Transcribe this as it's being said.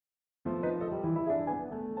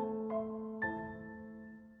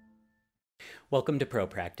Welcome to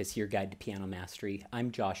ProPractice, your guide to piano mastery.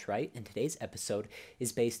 I'm Josh Wright, and today's episode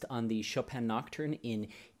is based on the Chopin Nocturne in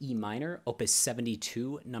E minor,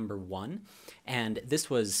 Op.72 No.1. And this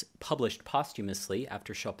was published posthumously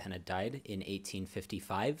after Chopin had died in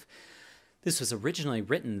 1855. This was originally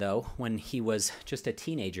written, though, when he was just a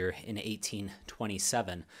teenager in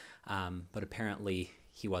 1827, but apparently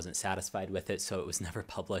he wasn't satisfied with it, so it was never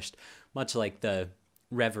published, much like the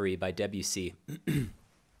Reverie by Debussy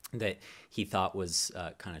that he thought was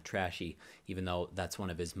kind of trashy, even though that's one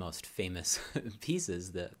of his most famous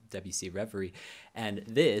pieces, the Debussy Reverie. And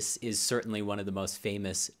this is certainly one of the most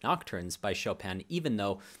famous nocturnes by Chopin, even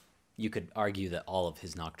though you could argue that all of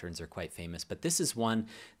his nocturnes are quite famous. But this is one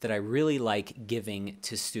that I really like giving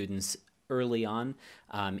to students early on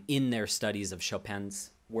in their studies of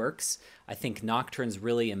Chopin's works. I think nocturnes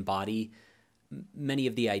really embody many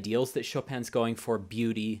of the ideals that Chopin's going for: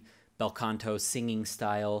 beauty, bel canto, singing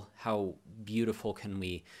style. How beautiful can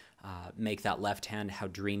we make that left hand? How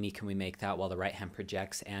dreamy can we make that while the right hand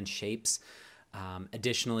projects and shapes?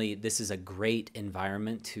 Additionally, this is a great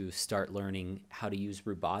environment to start learning how to use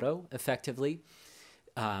rubato effectively.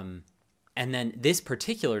 And then this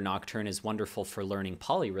particular nocturne is wonderful for learning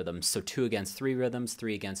polyrhythms, so 2 against 3 rhythms,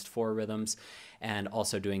 3 against 4 rhythms, and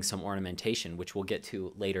also doing some ornamentation, which we'll get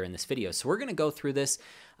to later in this video. So we're going to go through this.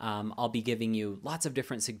 I'll be giving you lots of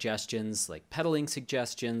different suggestions, like pedaling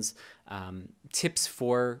suggestions, tips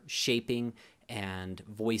for shaping and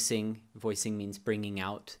voicing. Voicing means bringing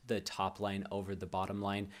out the top line over the bottom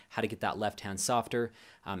line, how to get that left hand softer,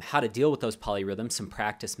 how to deal with those polyrhythms, some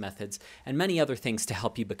practice methods, and many other things to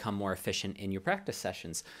help you become more efficient in your practice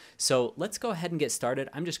sessions. So let's go ahead and get started.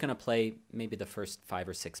 I'm just going to play maybe the first 5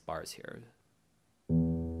 or 6 bars here.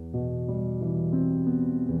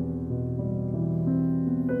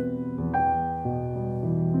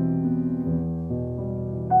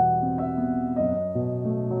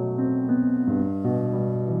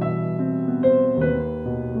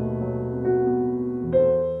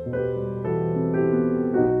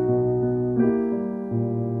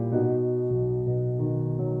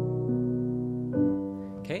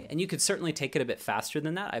 And you could certainly take it a bit faster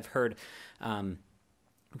than that. I've heard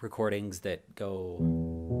recordings that go...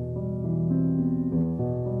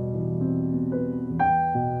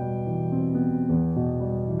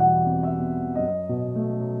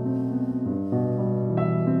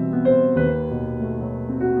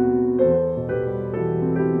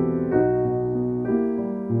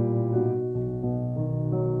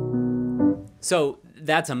 So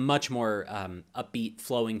that's a much more upbeat,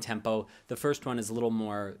 flowing tempo. The first one is a little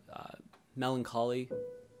more melancholy.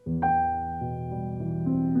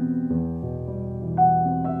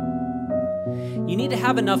 You need to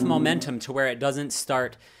have enough momentum to where it doesn't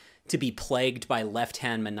start to be plagued by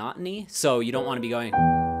left-hand monotony. So you don't want to be going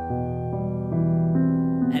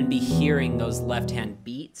and be hearing those left-hand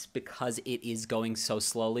beats because it is going so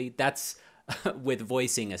slowly. That's with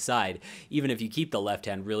voicing aside. Even if you keep the left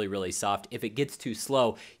hand really, really soft, if it gets too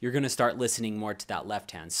slow, you're going to start listening more to that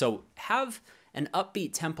left hand. So have an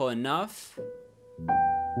upbeat tempo enough.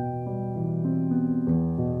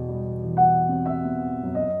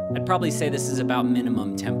 I'd probably say this is about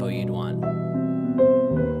minimum tempo you'd want.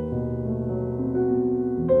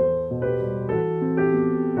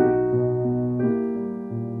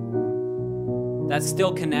 That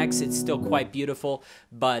still connects. It's still quite beautiful,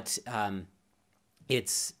 but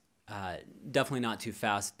it's definitely not too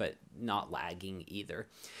fast, but not lagging either.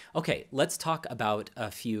 Okay, let's talk about a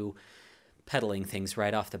few pedaling things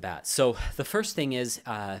right off the bat. So the first thing is,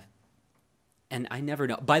 and I never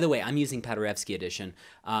know. By the way, I'm using Paderewski edition.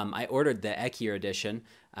 I ordered the Ekier edition.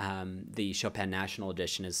 The Chopin National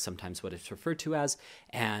Edition is sometimes what it's referred to as,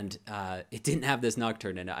 and it didn't have this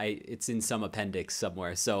nocturne in it. It's in some appendix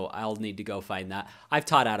somewhere, so I'll need to go find that. I've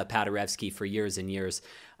taught out of Paderewski for years and years.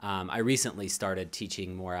 I recently started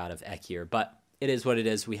teaching more out of Ekier, but it is what it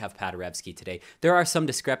is. We have Paderewski today. There are some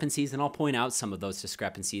discrepancies, and I'll point out some of those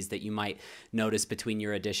discrepancies that you might notice between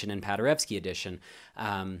your edition and Paderewski edition.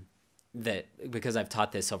 Because I've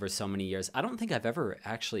taught this over so many years. I don't think I've ever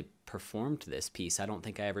actually performed this piece. I don't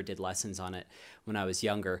think I ever did lessons on it when I was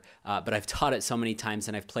younger, but I've taught it so many times,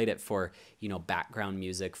 and I've played it for, background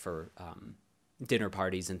music for dinner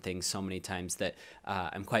parties and things so many times that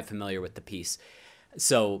I'm quite familiar with the piece.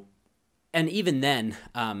 So, and even then,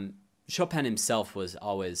 Chopin himself was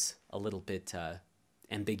always a little bit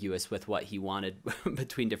ambiguous with what he wanted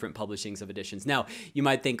between different publishings of editions. Now, you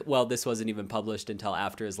might think, well, this wasn't even published until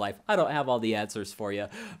after his life. I don't have all the answers for you,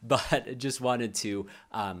 but just wanted to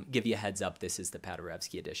give you a heads up. This is the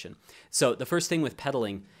Paderewski edition. So the first thing with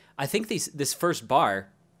pedaling, I think this first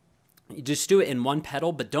bar You just do it in one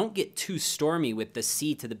pedal, but don't get too stormy with the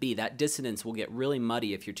C to the B. That dissonance will get really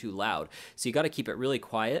muddy if you're too loud. So you got to keep it really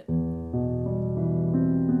quiet.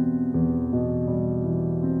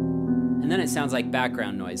 And then it sounds like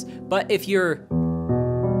background noise. But if you're...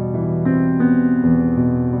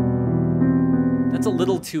 That's a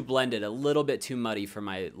little too blended, a little bit too muddy for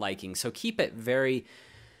my liking. So keep it very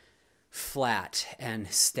flat and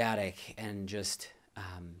static and just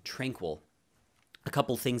tranquil. A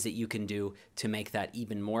couple things that you can do to make that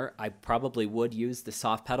even more. I probably would use the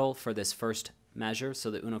soft pedal for this first measure.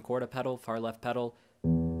 So the una corda pedal, far left pedal.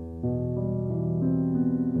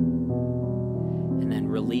 And then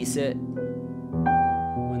release it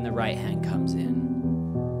when the right hand comes in.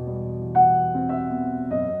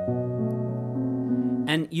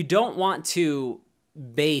 And you don't want to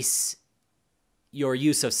base your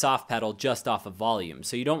use of soft pedal just off of volume.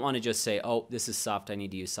 So you don't want to just say, oh, this is soft, I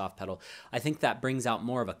need to use soft pedal. I think that brings out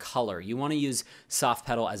more of a color. You want to use soft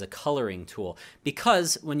pedal as a coloring tool,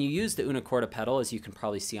 because when you use the una corda pedal, as you can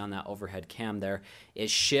probably see on that overhead cam there, it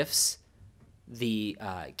shifts the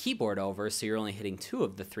keyboard over, so you're only hitting 2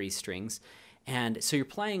 of the 3 strings. And so you're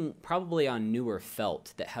playing probably on newer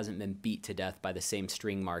felt that hasn't been beat to death by the same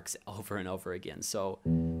string marks over and over again. So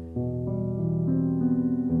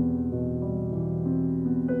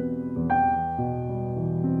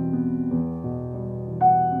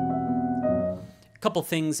couple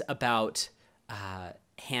things about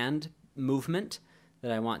hand movement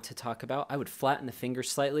that I want to talk about. I would flatten the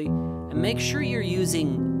fingers slightly and make sure you're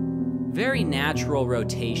using very natural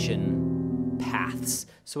rotation paths.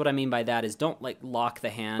 So what I mean by that is don't like lock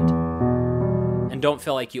the hand and don't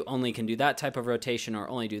feel like you only can do that type of rotation or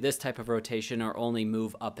only do this type of rotation or only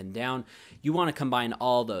move up and down. You want to combine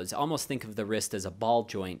all those. Almost think of the wrist as a ball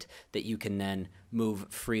joint that you can then move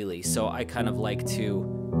freely. So I kind of like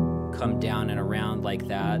to come down and around like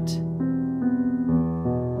that.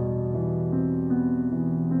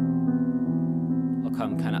 I'll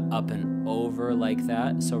come kind of up and over like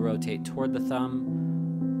that. So rotate toward the thumb.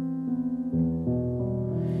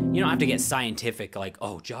 You don't have to get scientific like,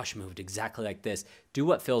 oh, Josh moved exactly like this. Do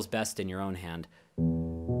what feels best in your own hand.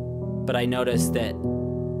 But I noticed that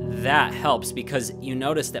that helps because you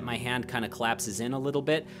notice that my hand kind of collapses in a little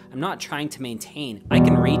bit. I'm not trying to maintain. I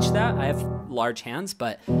can reach that. I have large hands,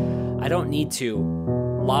 but I don't need to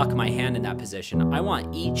lock my hand in that position. I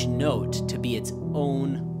want each note to be its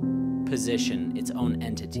own position, its own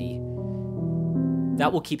entity.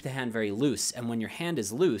 That will keep the hand very loose. And when your hand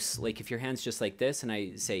is loose, like if your hand's just like this and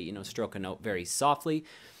I say, you know, stroke a note very softly,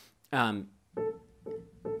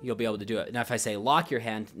 you'll be able to do it. Now if I say lock your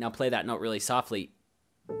hand, now play that note really softly,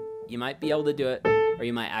 you might be able to do it or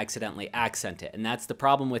you might accidentally accent it. And that's the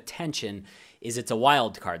problem with tension, is it's a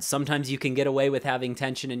wild card. Sometimes you can get away with having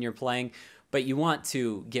tension in your playing, but you want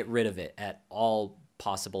to get rid of it at all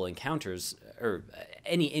possible encounters, or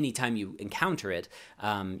any time you encounter it,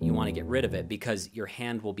 you want to get rid of it because your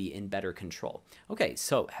hand will be in better control. Okay,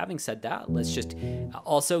 so having said that, let's just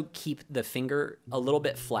also keep the finger a little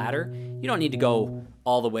bit flatter. You don't need to go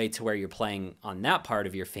all the way to where you're playing on that part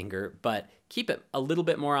of your finger, but keep it a little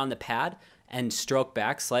bit more on the pad and stroke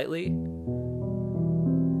back slightly.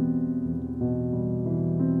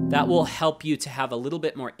 That will help you to have a little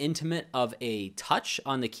bit more intimate of a touch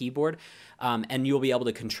on the keyboard, and you'll be able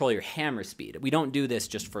to control your hammer speed. We don't do this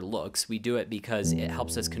just for looks. We do it because it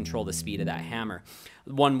helps us control the speed of that hammer.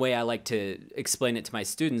 One way I like to explain it to my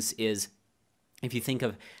students is if you think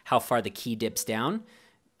of how far the key dips down,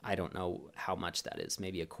 I don't know how much that is,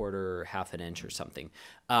 maybe a quarter or half an inch or something.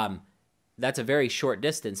 That's a very short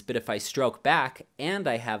distance, but if I stroke back and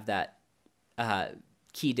I have that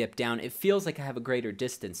key dip down, it feels like I have a greater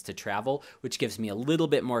distance to travel, which gives me a little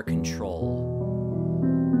bit more control.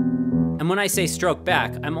 And when I say stroke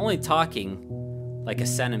back, I'm only talking like a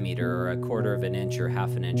centimeter or a quarter of an inch or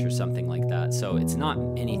half an inch or something like that. So it's not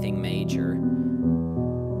anything major.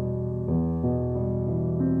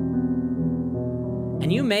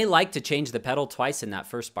 And you may like to change the pedal twice in that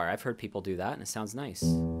first bar. I've heard people do that and it sounds nice.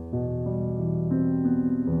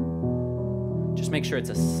 Just make sure it's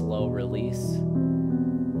a slow release.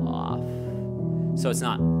 Off. So it's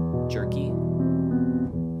not jerky.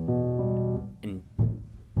 And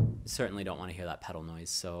certainly don't want to hear that pedal noise.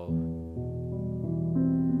 So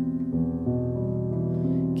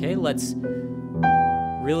okay, let's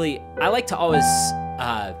really, I like to always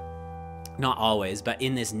not always, but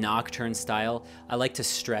in this nocturne style, I like to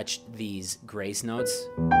stretch these grace notes.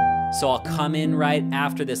 So I'll come in right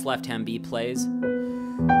after this left hand B plays.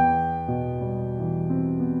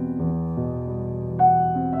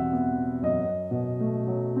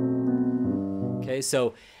 Okay,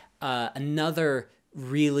 so another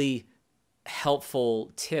really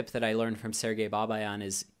helpful tip that I learned from Sergei Babayan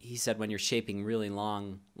is he said when you're shaping really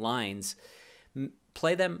long lines,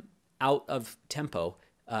 play them out of tempo.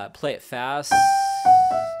 Play it fast.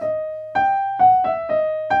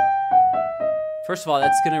 First of all,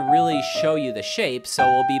 that's going to really show you the shape, so it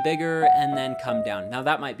will be bigger and then come down. Now,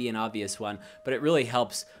 that might be an obvious one, but it really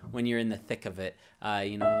helps when you're in the thick of it.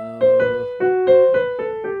 You know.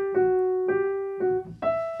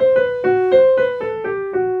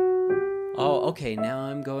 Oh, okay, now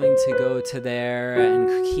I'm going to go to there and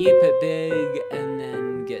keep it big and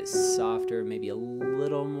then get softer, maybe a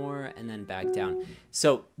little more, and then back down.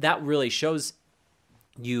 So that really shows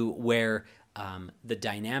you where the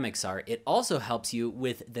dynamics are. It also helps you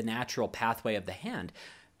with the natural pathway of the hand.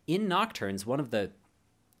 In nocturnes, one of the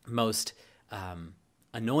most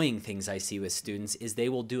annoying things I see with students is they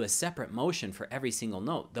will do a separate motion for every single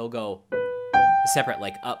note. They'll go a separate,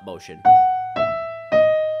 like, up motion.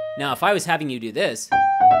 Now, if I was having you do this,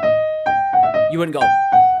 you wouldn't go.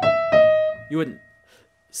 You wouldn't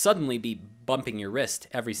suddenly be bumping your wrist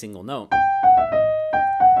every single note.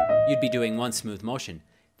 You'd be doing one smooth motion.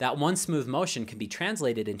 That one smooth motion can be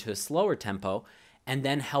translated into a slower tempo and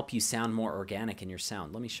then help you sound more organic in your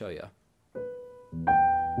sound. Let me show you.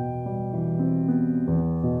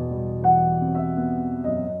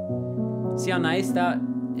 See how nice that,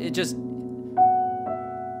 it just,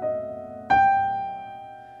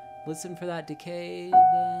 listen for that decay,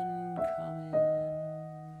 then come in,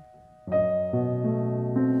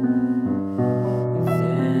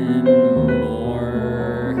 then more.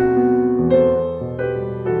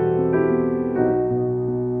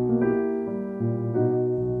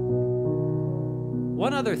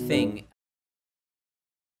 One other thing